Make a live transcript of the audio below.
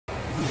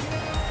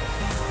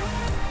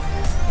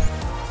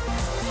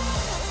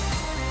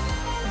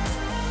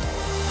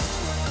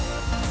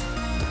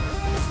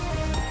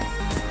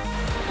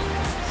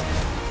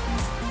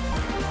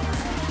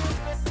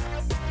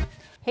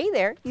Hey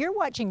there, you're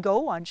watching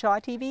Go on Shaw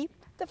TV,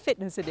 the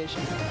fitness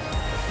edition.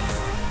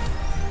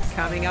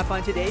 Coming up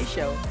on today's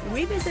show,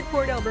 we visit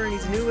Port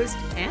Alberni's newest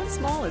and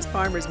smallest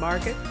farmers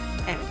market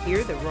and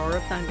hear the roar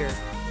of thunder.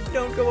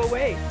 Don't go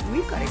away,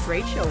 we've got a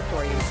great show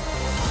for you.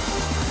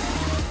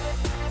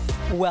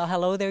 Well,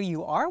 hello there.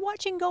 You are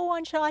watching Go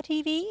on Shaw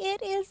TV.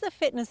 It is the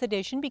fitness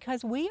edition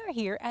because we are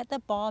here at the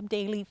Bob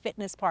Daly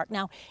Fitness Park.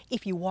 Now,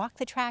 if you walk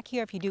the track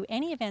here, if you do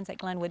any events at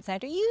Glenwood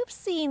Centre, you've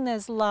seen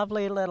this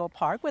lovely little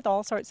park with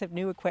all sorts of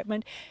new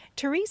equipment.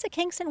 Teresa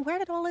Kingston, where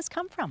did all this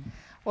come from?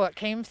 Well, it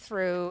came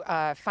through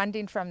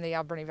funding from the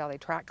Alberni Valley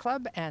Track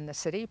Club and the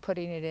city,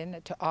 putting it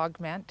in to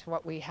augment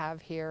what we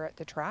have here at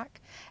the track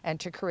and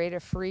to create a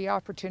free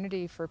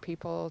opportunity for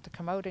people to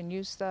come out and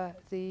use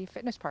the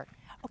fitness park.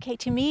 Okay,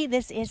 to me,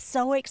 this is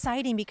so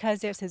exciting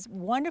because there's this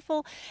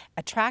wonderful,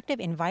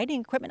 attractive,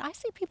 inviting equipment. I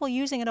see people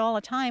using it all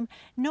the time.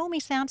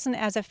 Nomi Sampson,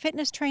 as a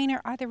fitness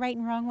trainer, are there right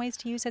and wrong ways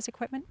to use this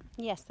equipment?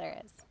 Yes, there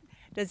is.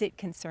 Does it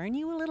concern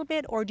you a little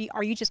bit, or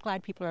are you just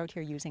glad people are out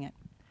here using it?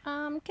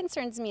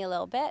 Concerns me a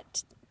little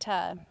bit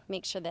to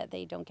make sure that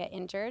they don't get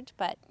injured,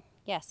 but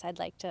yes, I'd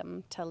like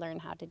them to learn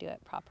how to do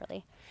it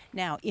properly.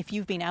 Now, if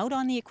you've been out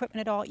on the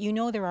equipment at all, you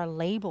know there are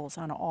labels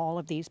on all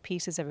of these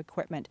pieces of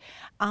equipment.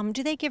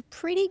 Do they give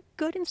pretty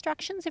good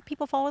instructions if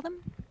people follow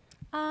them?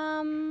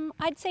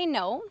 I'd say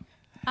no,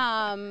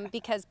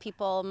 because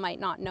people might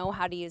not know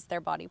how to use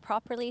their body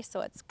properly,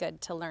 so it's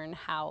good to learn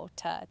how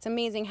to. It's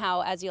amazing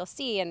how, as you'll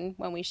see, and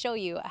when we show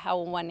you,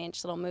 how a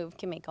 1-inch little move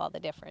can make all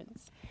the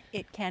difference.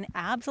 It can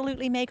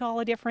absolutely make all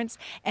the difference.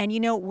 And you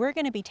know, we're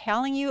going to be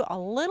telling you a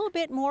little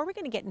bit more. We're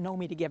going to get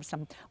Nomi to give some,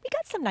 we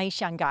got some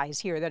nice young guys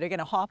here that are going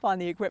to hop on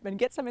the equipment and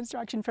get some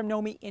instruction from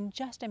Nomi in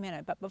just a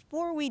minute. But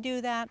before we do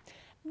that,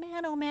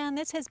 man, oh man,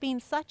 this has been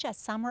such a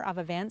summer of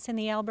events in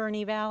the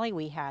Alberni Valley.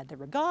 We had the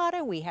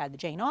regatta, we had the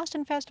Jane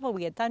Austen Festival,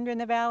 we had Thunder in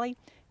the Valley.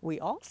 We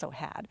also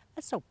had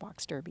a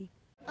soapbox derby.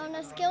 On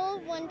a scale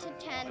of 1 to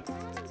 10,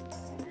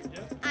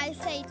 I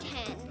say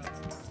 10.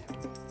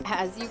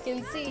 As you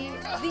can see,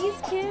 these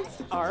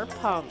kids are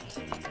pumped.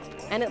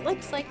 And it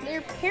looks like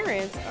their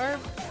parents are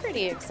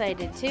pretty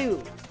excited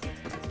too.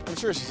 I'm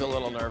sure she's a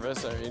little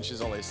nervous. I mean,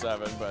 she's only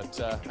 7, but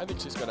I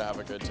think she's going to have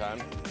a good time.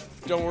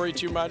 Don't worry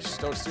too much,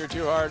 don't steer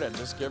too hard, and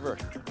just give her.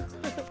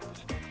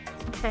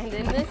 And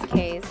in this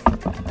case,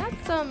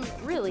 that's some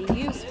really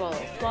useful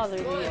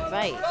fatherly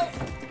advice.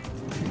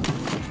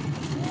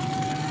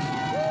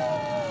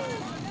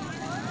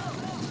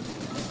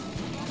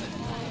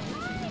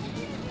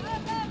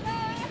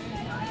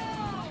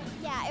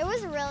 Yeah, it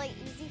was really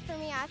easy for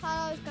me. I thought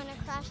I was going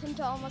to crash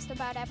into almost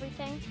about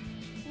everything.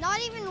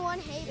 Not even one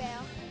hay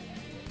bale.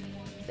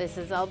 This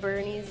is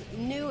Alberni's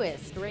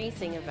newest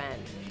racing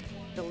event,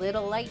 the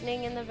Little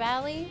Lightning in the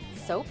Valley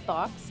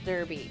Soapbox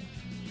Derby.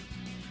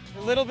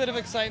 A little bit of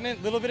excitement,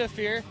 a little bit of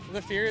fear.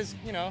 The fear is,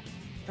 you know,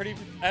 pretty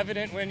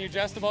evident when you're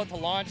just about to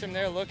launch them.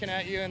 They're looking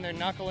at you and they're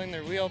knuckling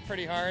their wheel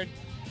pretty hard.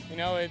 You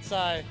know, it's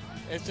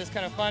just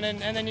kind of fun.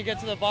 And then you get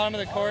to the bottom of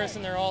the course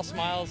and they're all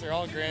smiles, they're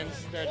all grins.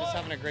 They're just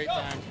having a great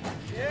time.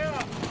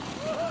 Yeah!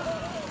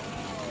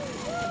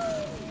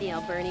 The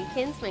Alberni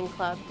Kinsman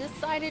Club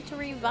decided to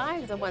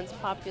revive the once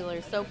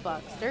popular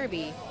Soapbox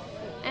Derby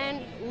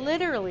and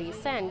literally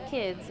send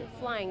kids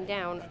flying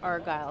down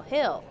Argyle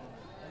Hill.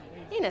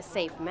 In a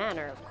safe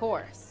manner, of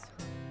course.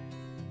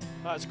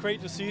 It's great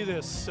to see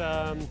this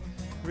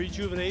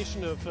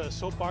rejuvenation of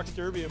Soapbox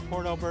Derby at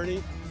Port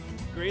Alberni.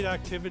 Great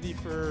activity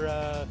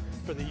for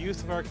the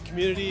youth of our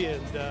community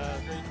and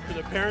for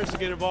the parents to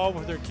get involved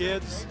with their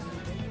kids.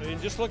 I mean,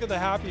 just look at the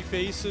happy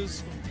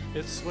faces.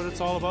 It's what it's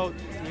all about.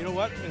 You know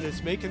what? And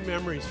it's making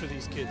memories for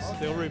these kids.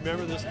 They'll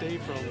remember this day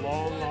for a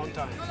long, long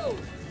time.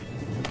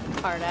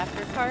 Cart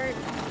after cart,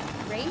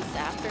 race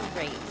after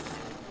race.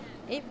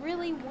 It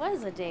really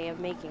was a day of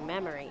making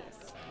memories.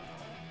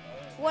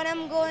 When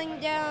I'm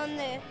going down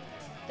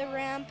the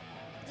ramp,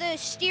 the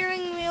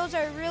steering wheels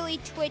are really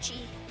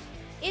twitchy.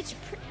 It's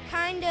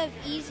kind of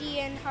easy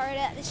and hard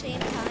at the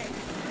same time.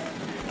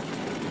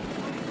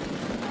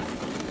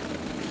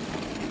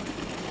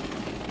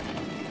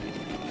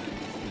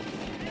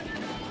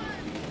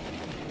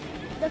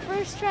 The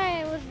first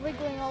try I was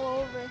wiggling all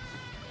over.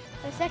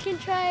 The second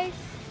try,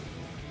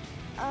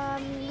 I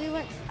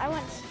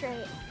went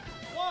straight.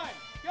 1,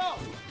 go!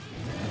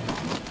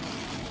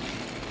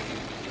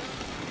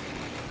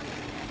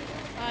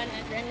 An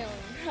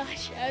adrenaline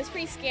rush. I was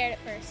pretty scared at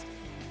first,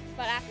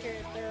 but after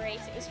the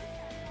race, it was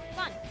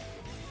fun.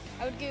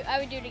 I would do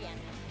it again.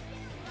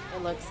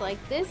 It looks like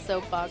this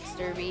Soapbox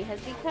Derby has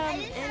become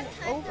an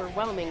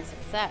overwhelming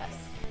success.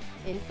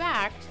 In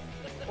fact,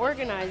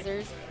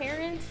 organizers,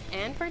 parents,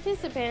 and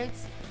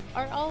participants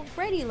are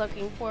already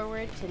looking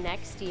forward to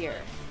next year.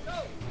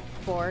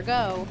 For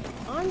Go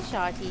on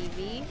Shaw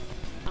TV,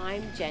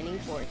 I'm Jenny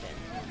Fortin.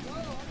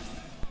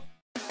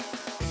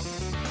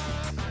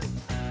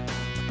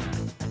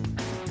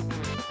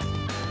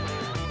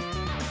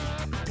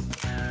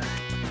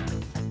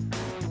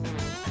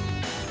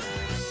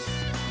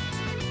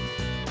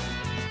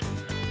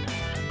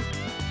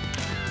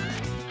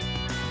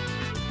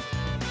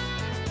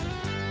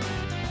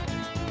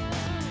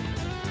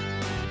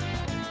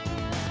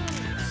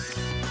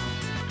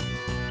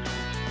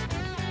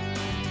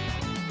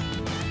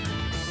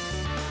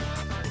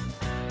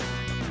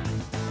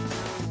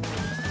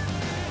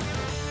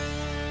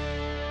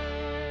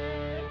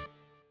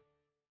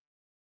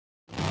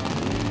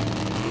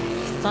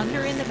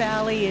 Thunder in the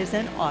Valley is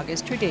an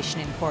August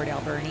tradition in Port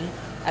Alberni,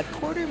 a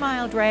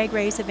quarter-mile drag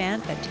race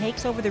event that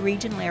takes over the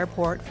regional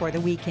airport for the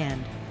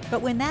weekend.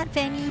 But when that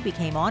venue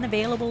became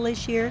unavailable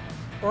this year,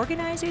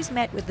 organizers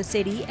met with the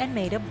city and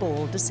made a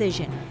bold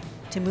decision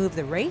to move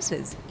the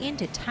races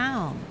into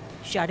town,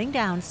 shutting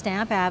down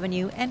Stamp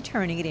Avenue and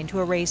turning it into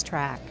a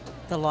racetrack.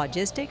 The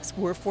logistics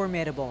were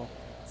formidable.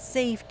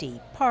 Safety,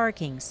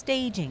 parking,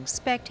 staging,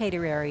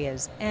 spectator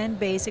areas, and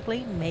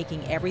basically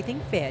making everything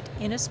fit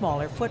in a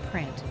smaller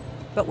footprint.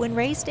 But when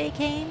race day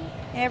came,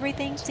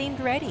 everything seemed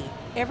ready.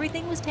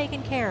 Everything was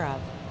taken care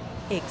of,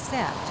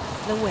 except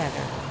the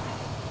weather.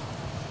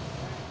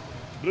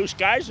 Blue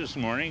skies this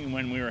morning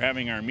when we were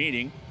having our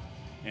meeting,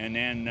 and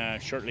then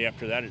shortly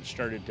after that it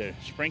started to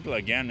sprinkle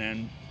again,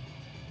 and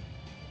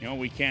you know,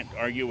 we can't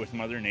argue with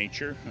Mother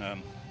Nature.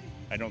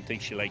 I don't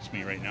think she likes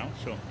me right now,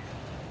 so.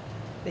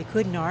 They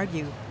couldn't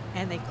argue,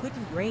 and they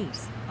couldn't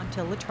race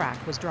until the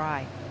track was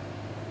dry.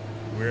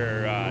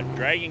 We're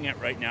dragging it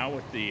right now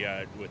with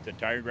the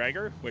tire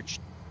dragger, which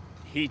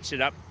heats it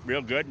up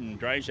real good and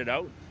dries it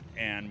out.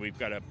 And we've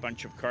got a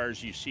bunch of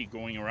cars you see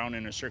going around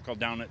in a circle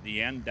down at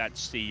the end.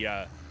 That's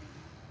the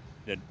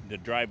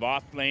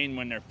drive-off lane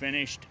when they're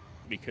finished,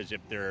 because if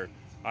they're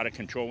out of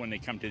control when they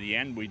come to the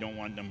end, we don't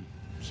want them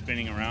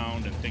spinning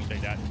around and things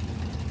like that.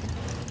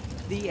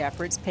 The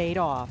efforts paid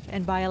off,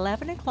 and by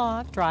 11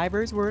 o'clock,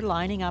 drivers were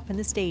lining up in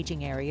the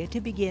staging area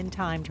to begin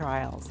time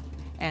trials.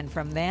 And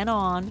from then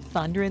on,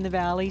 Thunder in the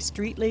Valley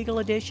Street Legal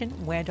Edition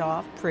went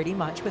off pretty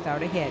much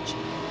without a hitch.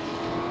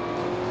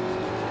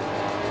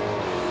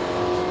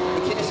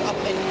 The kid is up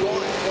and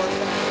gone for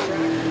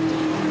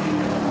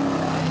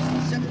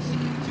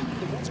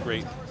It's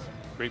great.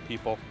 Great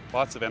people.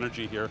 Lots of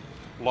energy here.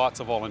 Lots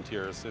of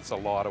volunteers. It's a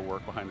lot of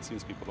work behind the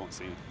scenes people don't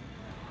see.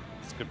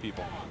 It's good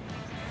people.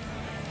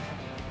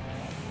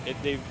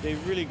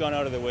 They've really gone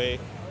out of their way.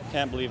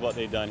 Can't believe what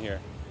they've done here.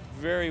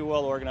 Very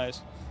well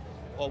organized.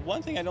 Well,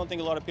 one thing I don't think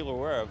a lot of people are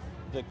aware of,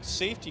 the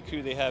safety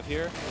crew they have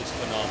here is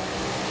phenomenal.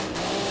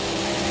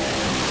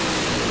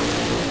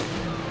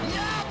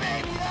 Yeah,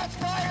 baby, that's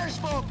tire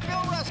smoke.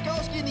 Bill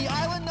Raskowski and the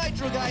Island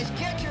Nitro guys,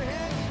 get your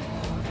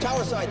hands.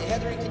 Towerside to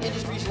Hetherington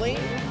Industries Lane.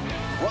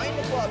 Ryan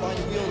McLeod behind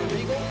the wheel of the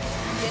Regal.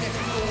 NX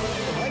wheel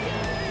to the right.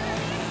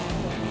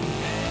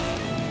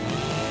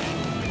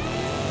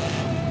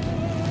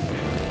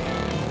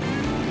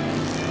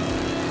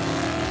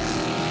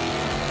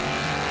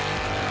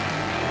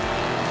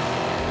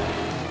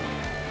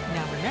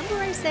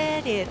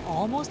 Said it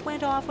almost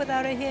went off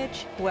without a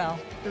hitch? Well,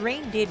 the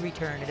rain did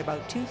return at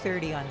about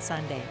 2:30 on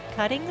Sunday,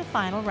 cutting the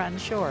final run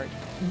short.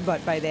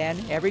 But by then,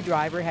 every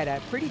driver had a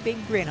pretty big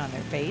grin on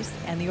their face,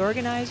 and the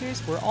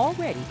organizers were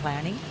already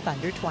planning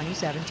Thunder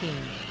 2017.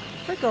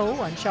 For Go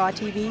on Shaw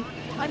TV,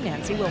 I'm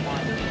Nancy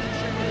Wilmot.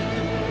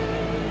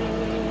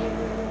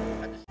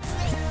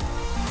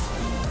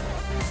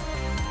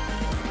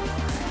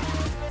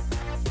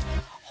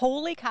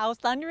 Holy cow,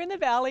 Thunder in the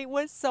Valley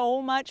was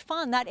so much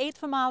fun. That 8th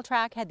of a mile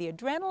track had the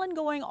adrenaline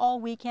going all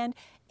weekend.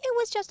 It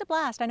was just a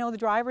blast. I know the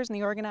drivers and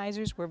the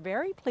organizers were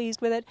very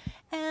pleased with it,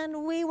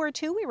 and we were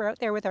too. We were out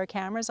there with our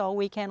cameras all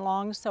weekend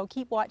long, so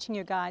keep watching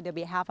your guide. There'll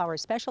be a half-hour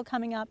special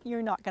coming up.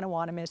 You're not going to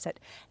want to miss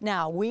it.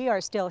 Now, we are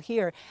still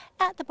here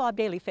at the Bob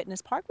Daly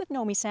Fitness Park with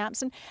Nomi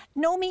Sampson.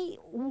 Nomi,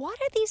 what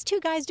are these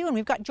two guys doing?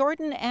 We've got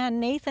Jordan and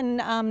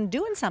Nathan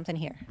doing something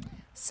here.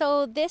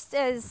 So this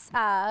is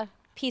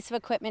piece of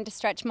equipment to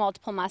stretch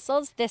multiple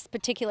muscles. This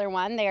particular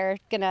one, they're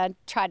gonna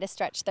try to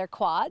stretch their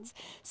quads.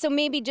 So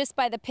maybe just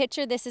by the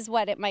picture, this is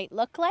what it might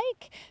look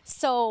like.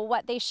 So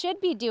what they should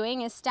be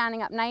doing is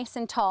standing up nice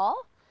and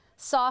tall,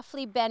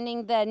 softly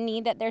bending the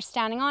knee that they're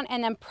standing on,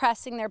 and then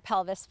pressing their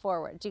pelvis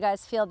forward. Do you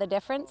guys feel the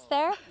difference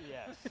there?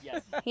 Yes,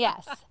 yes.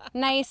 Yes.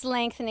 Nice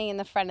lengthening in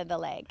the front of the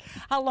leg.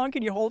 How long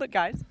can you hold it,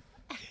 guys?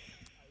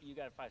 You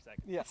got 5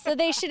 seconds. Yeah. So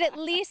they should at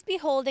least be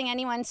holding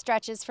anyone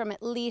stretches from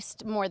at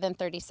least more than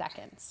 30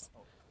 seconds.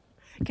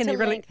 Can to they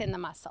really lengthen the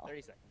muscle.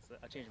 30 seconds.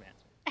 I'll change my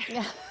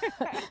answer.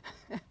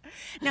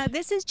 Now,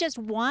 this is just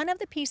one of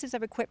the pieces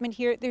of equipment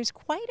here. There's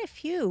quite a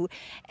few,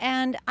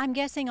 and I'm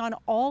guessing on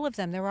all of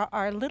them there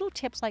are little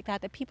tips like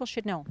that that people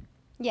should know.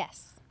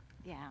 Yes.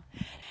 Yeah.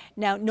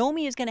 Now,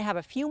 Nomi is going to have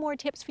a few more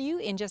tips for you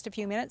in just a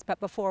few minutes, but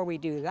before we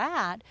do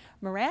that,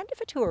 Miranda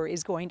Fatur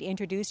is going to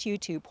introduce you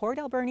to Port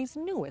Alberni's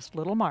newest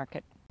little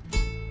market.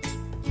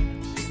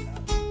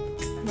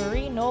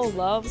 Marie Knoll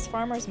loves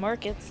farmers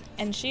markets,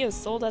 and she has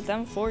sold at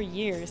them for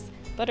years.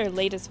 But her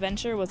latest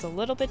venture was a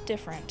little bit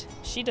different.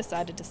 She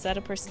decided to set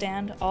up her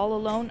stand all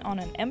alone on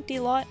an empty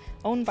lot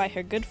owned by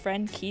her good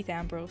friend Keith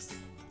Ambrose.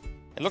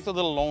 It looked a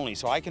little lonely,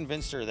 so I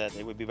convinced her that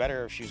it would be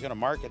better if she was going to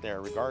market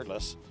there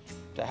regardless,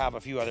 to have a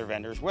few other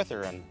vendors with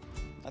her, and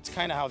that's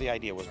kind of how the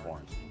idea was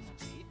born.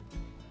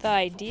 The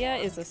idea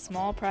is a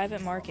small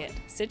private market,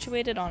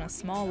 situated on a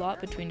small lot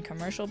between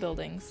commercial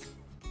buildings.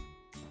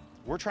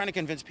 We're trying to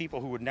convince people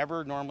who would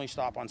never normally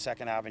stop on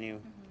 2nd Avenue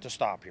to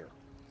stop here.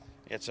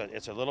 It's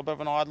a little bit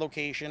of an odd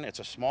location, it's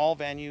a small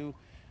venue,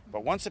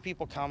 but once the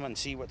people come and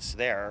see what's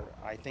there,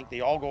 I think they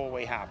all go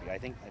away happy. I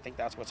think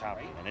that's what's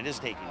happening, and it is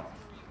taking off.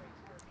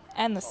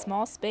 And the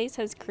small space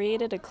has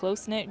created a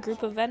close-knit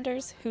group of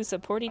vendors who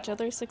support each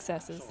other's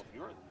successes.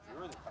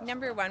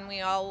 Number one, we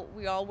all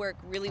work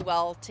really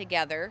well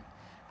together.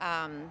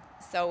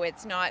 So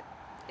it's not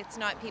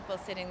people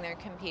sitting there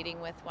competing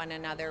with one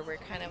another. We're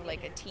kind of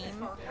like a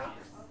team.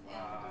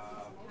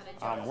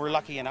 We're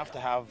lucky enough to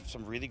have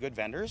some really good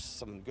vendors,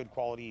 some good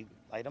quality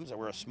items.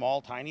 We're a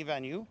small, tiny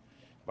venue,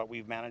 but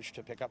we've managed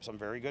to pick up some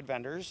very good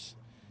vendors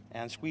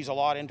and squeeze a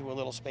lot into a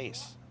little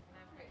space.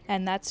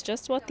 And that's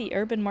just what the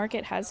urban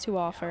market has to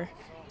offer.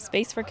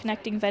 Space for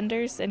connecting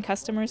vendors and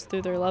customers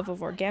through their love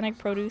of organic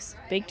produce,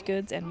 baked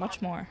goods, and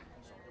much more.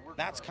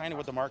 That's kind of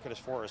what the market is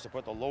for, is to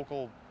put the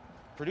local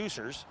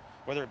producers,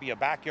 whether it be a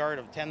backyard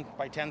of 10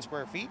 by 10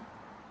 square feet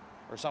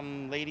or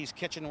some lady's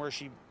kitchen where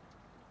she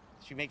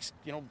makes,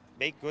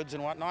 baked goods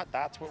and whatnot.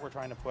 That's what we're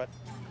trying to put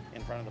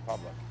in front of the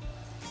public.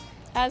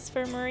 As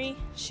for Marie,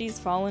 she's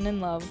fallen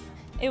in love.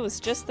 It was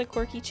just the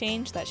quirky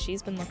change that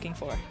she's been looking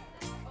for.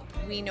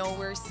 We know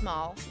we're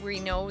small. We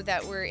know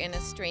that we're in a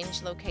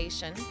strange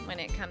location when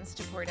it comes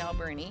to Port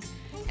Alberni,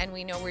 and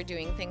we know we're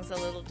doing things a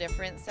little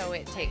different, so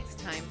it takes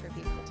time for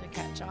people to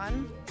catch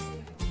on.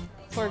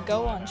 For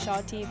Go on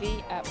Shaw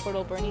TV at Port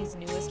Alberni's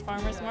newest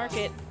farmers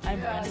market, I'm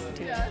Brenda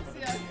Fatula.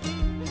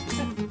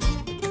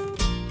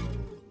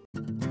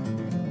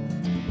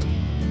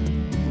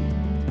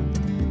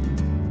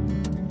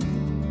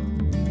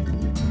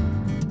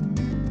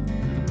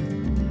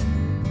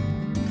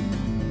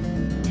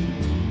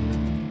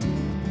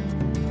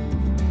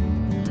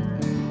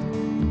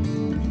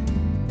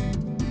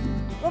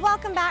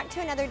 Welcome back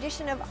to another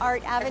edition of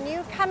Art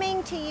Avenue,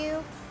 coming to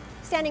you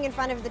standing in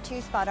front of the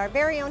two-spot, our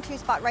very own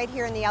two-spot right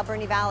here in the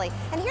Alberni Valley.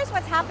 And here's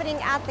what's happening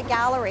at the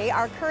gallery.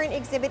 Our current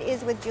exhibit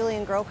is with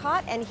Julian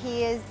Grocott, and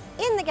he is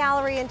in the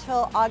gallery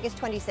until August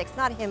 26th.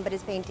 Not him, but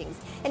his paintings.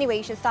 Anyway,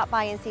 you should stop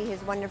by and see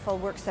his wonderful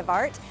works of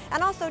art.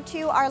 And also,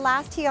 too, our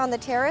last tea on the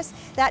terrace,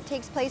 that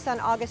takes place on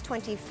August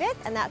 25th,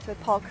 and that's with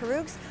Paul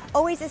Caroux.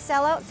 Always a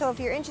sellout, so if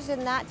you're interested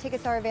in that,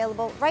 tickets are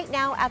available right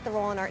now at the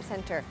Roland Art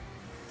Centre.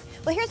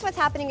 Well, here's what's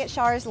happening at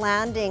Shaw's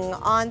Landing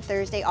on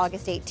Thursday,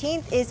 August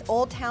 18th is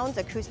Old Town's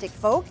Acoustic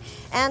Folk,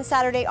 and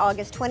Saturday,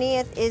 August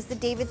 20th is the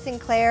David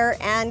Sinclair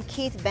and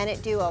Keith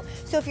Bennett Duo.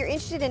 So if you're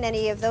interested in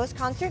any of those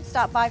concerts,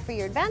 stop by for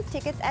your advance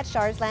tickets at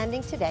Shaw's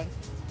Landing today.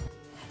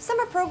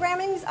 Summer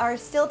programmings are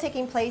still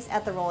taking place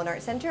at the Roland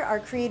Art Centre. Our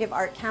creative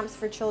art camps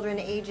for children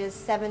ages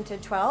 7 to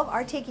 12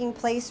 are taking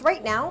place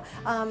right now.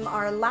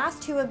 Our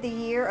last two of the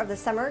year of the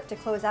summer to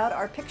close out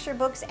are picture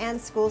books and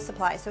school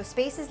supplies. So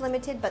space is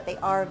limited, but they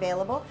are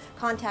available.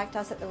 Contact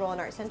us at the Roland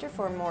Art Centre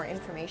for more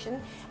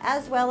information,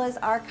 as well as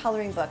our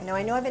coloring book. Now,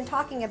 I know I've been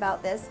talking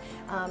about this,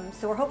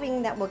 so we're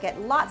hoping that we'll get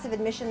lots of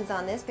admissions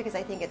on this because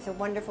I think it's a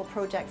wonderful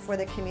project for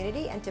the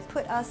community and to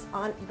put us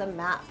on the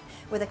map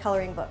with a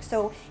coloring book.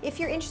 So if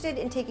you're interested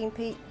in taking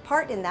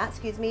part in that,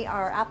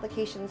 our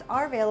applications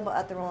are available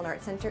at the Roland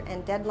Art Centre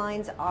and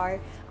deadlines are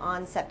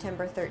on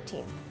September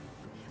 13th.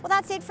 Well,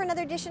 that's it for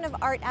another edition of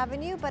Art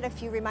Avenue, but a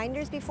few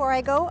reminders before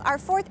I go. Our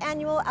 4th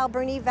annual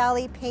Alberni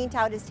Valley Paint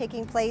Out is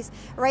taking place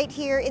right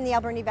here in the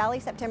Alberni Valley,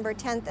 September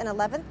 10th and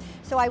 11th.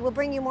 So I will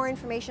bring you more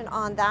information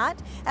on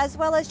that, as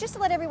well as just to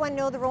let everyone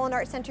know the Roland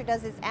Art Centre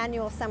does its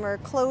annual summer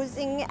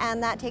closing,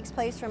 and that takes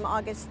place from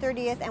August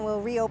 30th and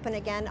will reopen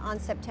again on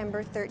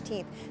September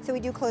 13th. So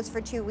we do close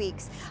for 2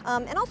 weeks.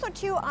 And also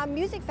too, a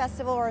music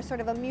festival, or sort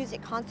of a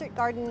music concert,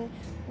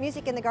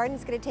 Music in the Garden,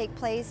 is going to take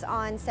place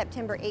on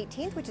September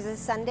 18th, which is a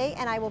Sunday,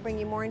 and I will bring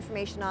you more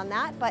information on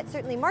that, but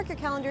certainly mark your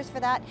calendars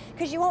for that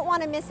because you won't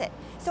want to miss it.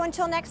 So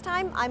until next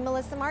time, I'm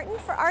Melissa Martin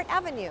for Art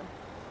Avenue.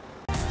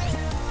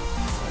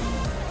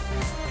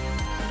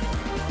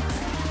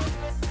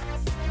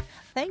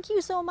 Thank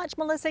you so much,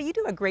 Melissa. You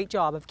do a great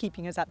job of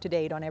keeping us up to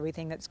date on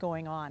everything that's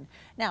going on.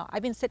 Now,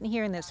 I've been sitting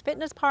here in this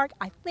fitness park.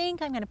 I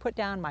think I'm going to put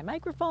down my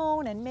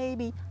microphone and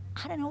maybe,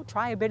 I don't know,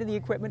 try a bit of the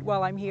equipment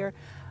while I'm here.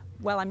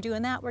 While I'm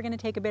doing that, we're going to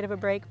take a bit of a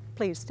break.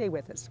 Please stay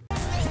with us.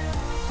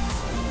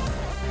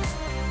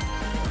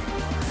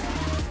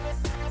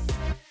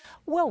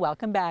 Well,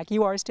 welcome back.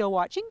 You are still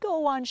watching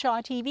Go on Shaw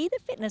TV, the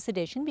fitness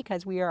edition,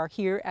 because we are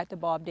here at the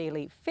Bob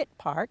Daly Fit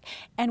Park,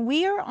 and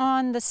we are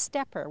on the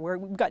stepper, where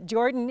we've got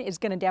Jordan is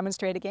going to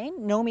demonstrate again,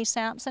 Nomi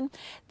Sampson.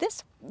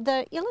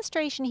 The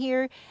illustration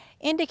here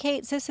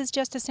indicates this is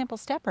just a simple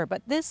stepper,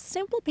 but this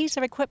simple piece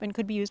of equipment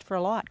could be used for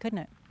a lot, couldn't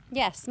it?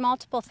 Yes,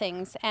 multiple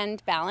things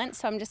and balance.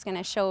 So I'm just going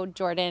to show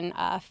Jordan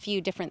a few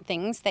different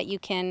things that you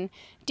can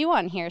do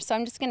on here. So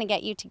I'm just going to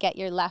get you to get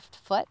your left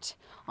foot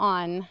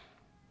on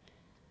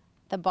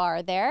the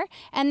bar there.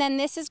 And then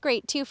this is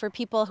great too for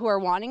people who are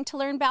wanting to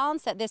learn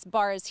balance, that this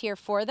bar is here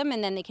for them,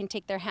 and then they can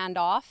take their hand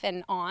off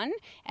and on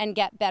and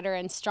get better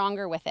and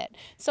stronger with it.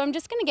 So I'm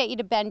just going to get you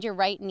to bend your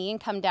right knee and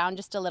come down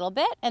just a little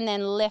bit, and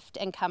then lift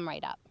and come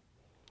right up.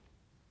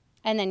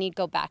 And then you'd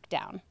go back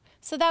down.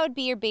 So that would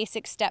be your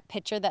basic step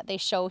picture that they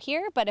show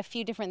here, but a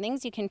few different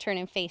things. You can turn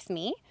and face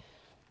me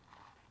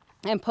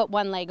and put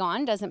one leg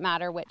on, doesn't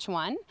matter which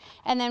one.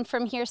 And then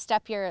from here,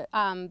 step your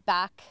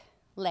back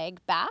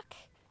leg back,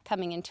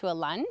 coming into a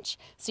lunge.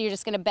 So you're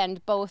just going to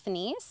bend both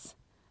knees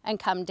and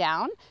come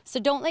down. So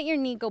don't let your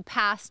knee go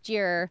past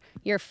your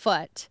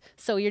foot.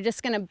 So you're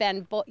just gonna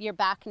bend your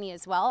back knee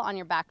as well on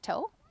your back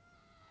toe.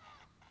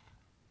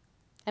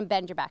 And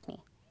bend your back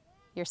knee.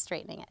 You're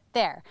straightening it.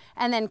 There.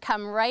 And then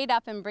come right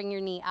up and bring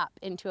your knee up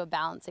into a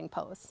balancing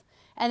pose.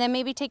 And then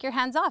maybe take your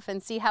hands off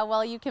and see how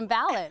well you can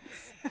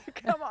balance.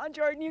 Come on,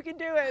 Jordan, you can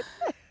do it.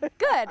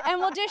 Good. And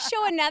we'll just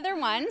show another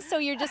one. So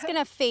you're just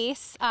gonna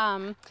face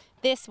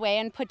this way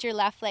and put your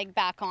left leg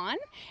back on,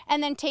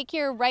 and then take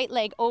your right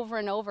leg over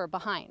and over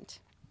behind.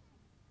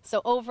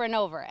 So over and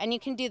over. And you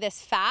can do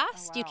this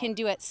fast, you can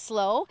do it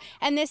slow,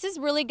 and this is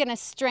really gonna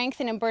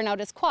strengthen and burn out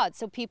his quads.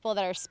 So people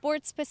that are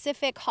sports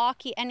specific,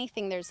 hockey,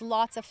 anything, there's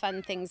lots of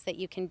fun things that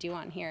you can do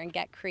on here and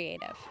get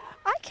creative.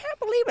 I can't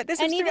believe it.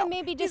 And even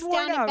maybe just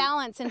stand and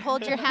balance and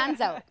hold your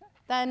hands out.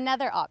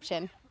 Another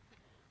option.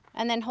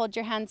 And then hold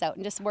your hands out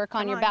and just work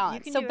on your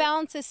balance. So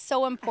balance is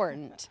so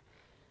important.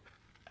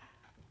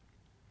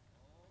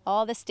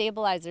 All the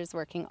stabilizers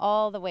working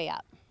all the way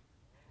up.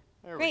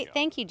 Great,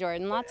 thank you,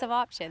 Jordan. Lots of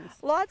options.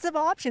 Lots of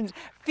options.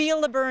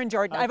 Feel the burn,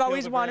 Jordan. I've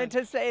always wanted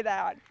to say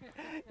that.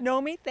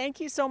 Nomi, thank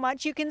you so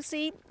much. You can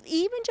see,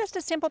 even just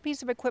a simple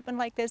piece of equipment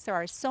like this, there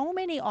are so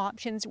many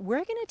options.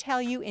 We're going to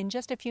tell you in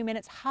just a few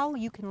minutes how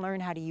you can learn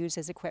how to use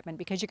this equipment,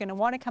 because you're going to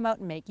want to come out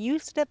and make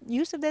use of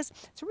this.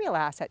 It's a real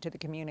asset to the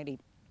community.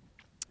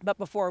 But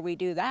before we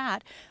do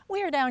that,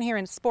 we are down here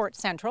in Sports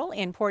Central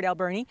in Port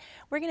Alberni.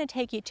 We're going to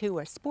take you to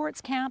a sports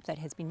camp that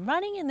has been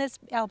running in this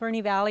Alberni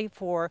Valley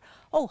for,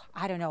 oh,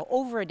 I don't know,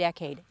 over a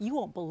decade. You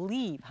won't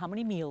believe how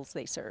many meals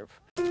they serve.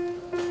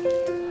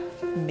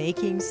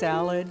 Making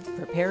salad,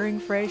 preparing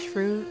fresh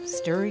fruit,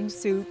 stirring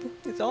soup,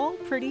 it's all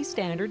pretty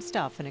standard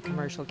stuff in a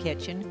commercial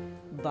kitchen.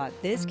 But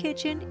this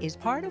kitchen is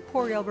part of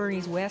Port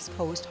Alberni's West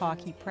Coast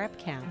Hockey Prep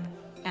Camp.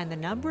 And the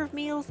number of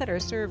meals that are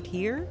served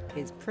here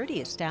is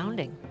pretty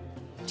astounding.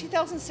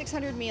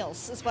 2,600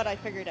 meals is what I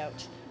figured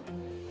out.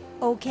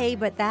 Okay,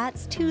 but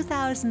that's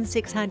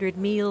 2,600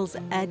 meals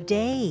a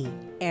day,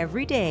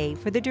 every day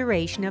for the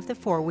duration of the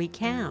 4-week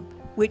camp,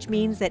 which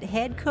means that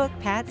head cook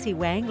Patsy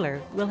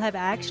Wangler will have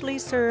actually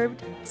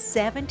served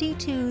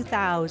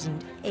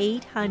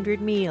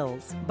 72,800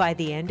 meals by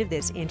the end of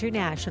this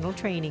international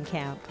training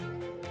camp.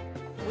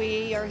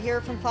 We are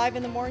here from 5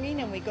 in the morning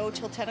and we go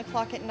till 10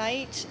 o'clock at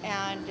night,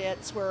 and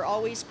we're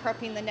always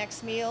prepping the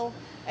next meal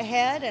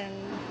ahead, and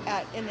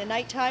in the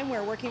nighttime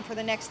we're working for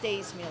the next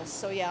day's meals.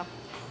 So yeah,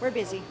 we're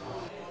busy.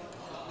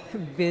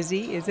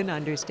 Busy is an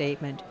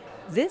understatement.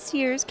 This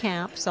year's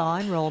camp saw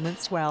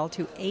enrollment swell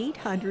to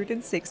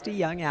 860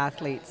 young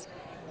athletes,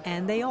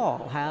 and they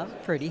all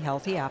have pretty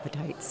healthy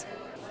appetites.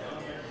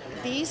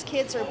 These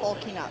kids are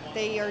bulking up.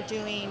 They are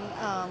doing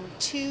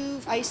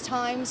 2 ice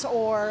times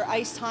or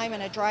ice time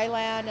in a dry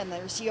land, and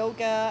there's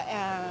yoga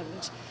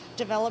and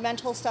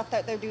developmental stuff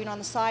that they're doing on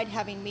the side,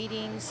 having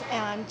meetings,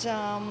 and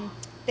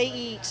they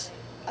eat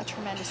a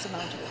tremendous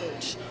amount of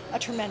food,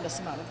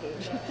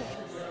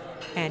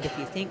 And if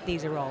you think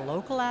these are all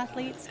local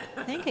athletes,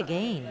 think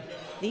again.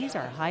 These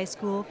are high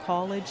school,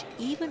 college,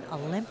 even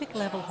Olympic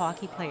level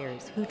hockey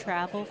players who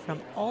travel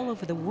from all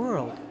over the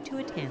world to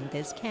attend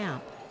this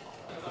camp.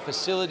 The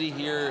facility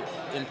here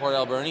in Port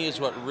Alberni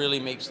is what really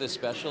makes this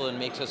special and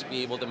makes us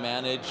be able to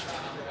manage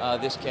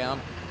this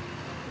camp.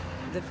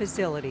 The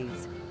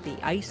facilities, the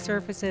ice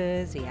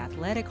surfaces, the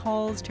athletic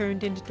halls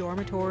turned into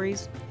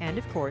dormitories, and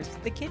of course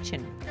the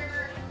kitchen.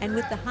 And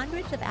with the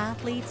hundreds of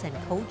athletes and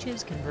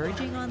coaches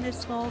converging on this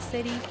small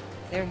city,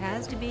 there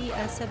has to be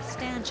a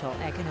substantial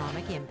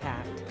economic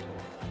impact.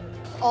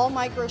 All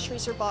my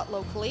groceries are bought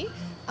locally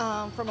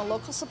from a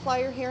local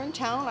supplier here in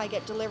town. I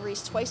get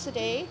deliveries twice a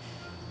day.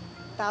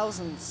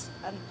 Thousands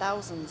and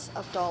thousands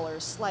of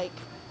dollars, like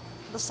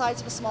the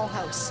size of a small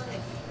house,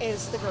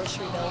 is the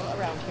grocery bill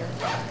around here.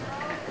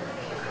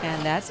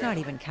 And that's not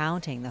even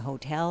counting the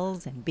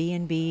hotels and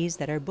B&Bs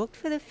that are booked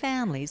for the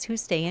families who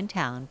stay in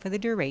town for the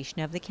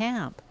duration of the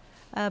camp.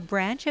 A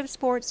branch of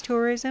sports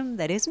tourism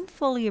that isn't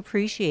fully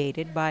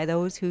appreciated by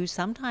those who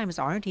sometimes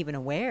aren't even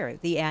aware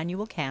the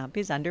annual camp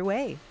is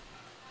underway.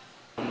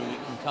 When you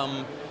can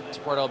come to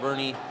Port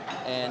Alberni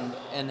and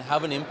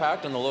have an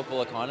impact on the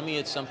local economy,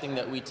 it's something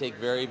that we take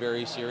very,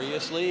 very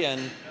seriously.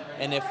 And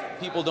if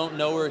people don't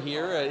know we're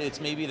here, it's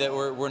maybe that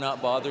we're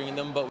not bothering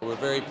them, but we're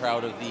very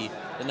proud of the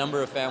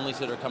number of families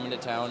that are coming to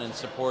town and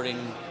supporting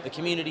the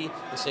community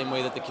the same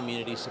way that the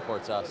community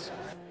supports us.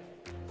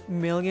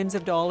 Millions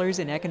of dollars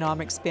in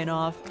economic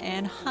spin-off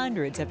and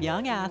hundreds of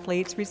young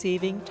athletes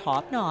receiving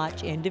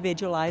top-notch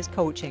individualized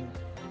coaching.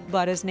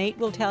 But as Nate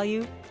will tell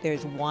you,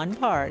 there's one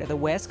part of the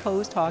West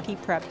Coast Hockey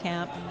Prep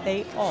Camp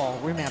they all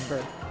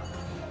remember.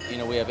 You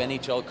know, we have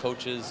NHL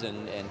coaches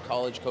and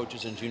college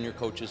coaches and junior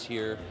coaches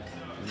here.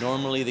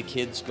 Normally the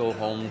kids go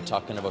home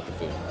talking about the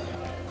food.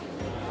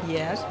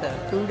 Yes, the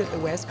food at the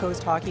West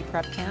Coast Hockey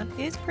Prep Camp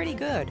is pretty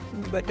good,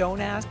 but don't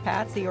ask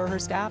Patsy or her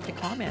staff to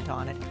comment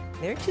on it.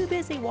 They're too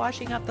busy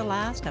washing up the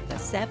last of the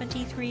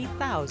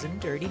 73,000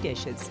 dirty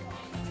dishes.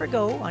 For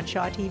Go on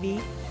Shaw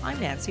TV, I'm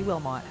Nancy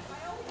Wilmot.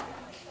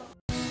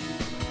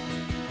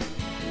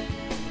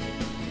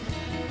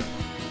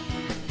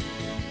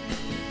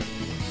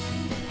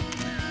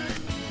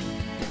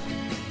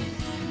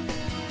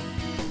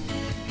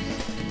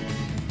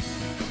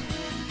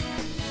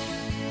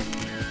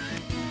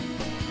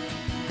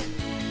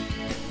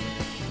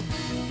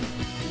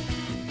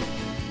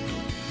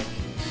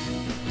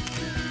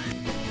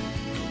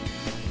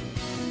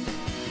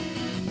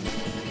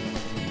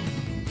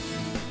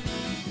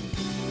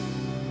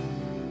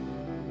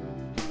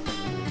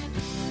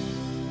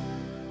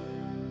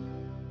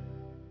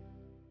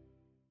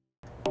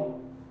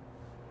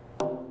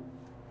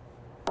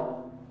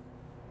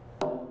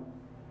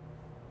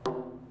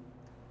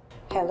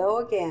 Hello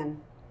again.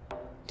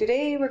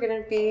 Today we're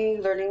going to be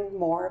learning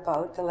more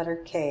about the letter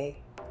K.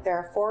 There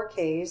are 4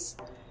 Ks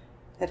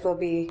that we'll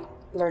be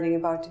learning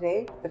about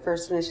today. The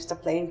first one is just a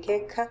plain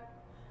K, K,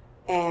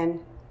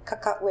 and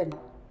kakawin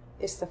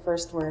is the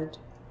first word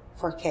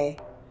for K.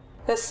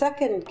 The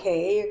second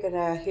K you're going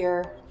to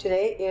hear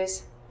today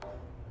is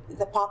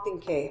the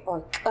popping K,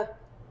 or K,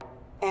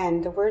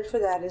 and the word for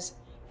that is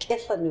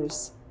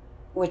kitlanus,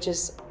 which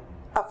is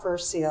a fur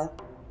seal.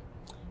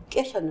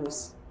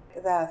 Kitlanus.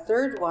 The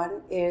third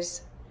one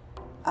is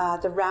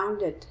the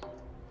rounded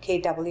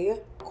KW,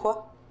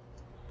 kwa,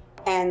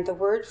 and the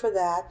word for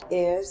that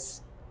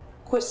is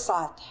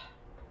quisat.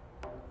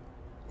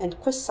 And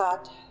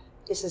quisat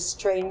is a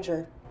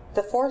stranger.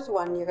 The fourth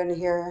one you're going to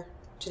hear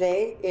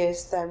today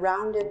is the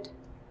rounded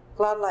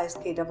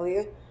glottalized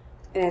KW,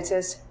 and it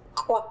says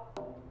kwa.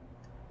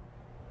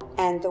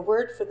 And the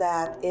word for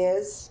that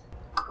is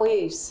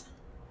quiz.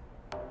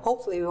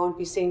 Hopefully we won't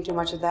be seeing too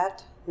much of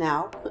that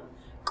now.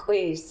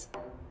 Quiz.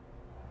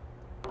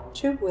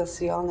 True, we'll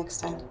see you all next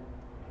time.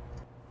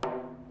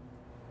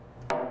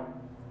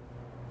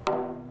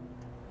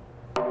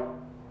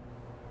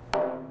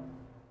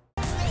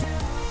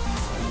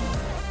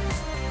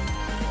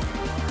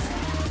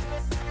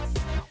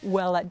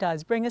 Well, that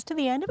does bring us to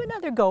the end of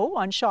another go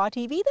on Shaw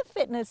TV, the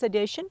fitness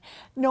edition.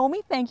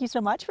 Nomi, thank you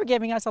so much for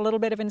giving us a little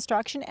bit of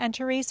instruction. And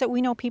Teresa,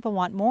 we know people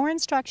want more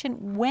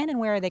instruction. When and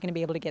where are they going to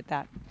be able to get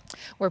that?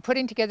 We're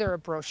putting together a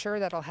brochure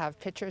that'll have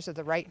pictures of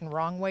the right and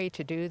wrong way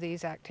to do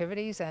these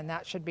activities, and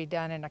that should be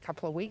done in a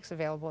couple of weeks,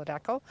 available at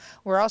Echo.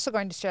 We're also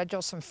going to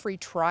schedule some free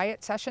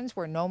try-it sessions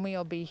where Nomi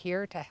will be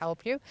here to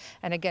help you.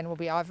 And again, we'll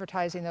be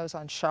advertising those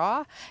on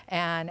Shaw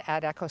and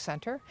at Echo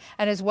Centre.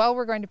 And as well,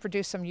 we're going to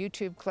produce some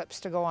YouTube clips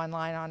to go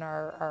online on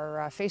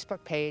our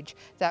Facebook page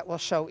that will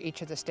show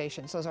each of the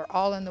stations. Those are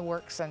all in the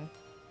works and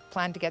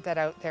plan to get that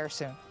out there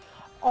soon.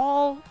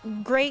 All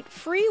great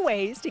free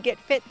ways to get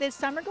fit this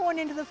summer going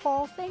into the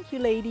fall. Thank you,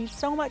 ladies,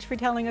 so much for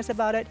telling us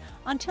about it.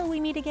 Until we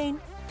meet again,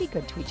 be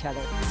good to each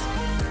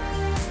other.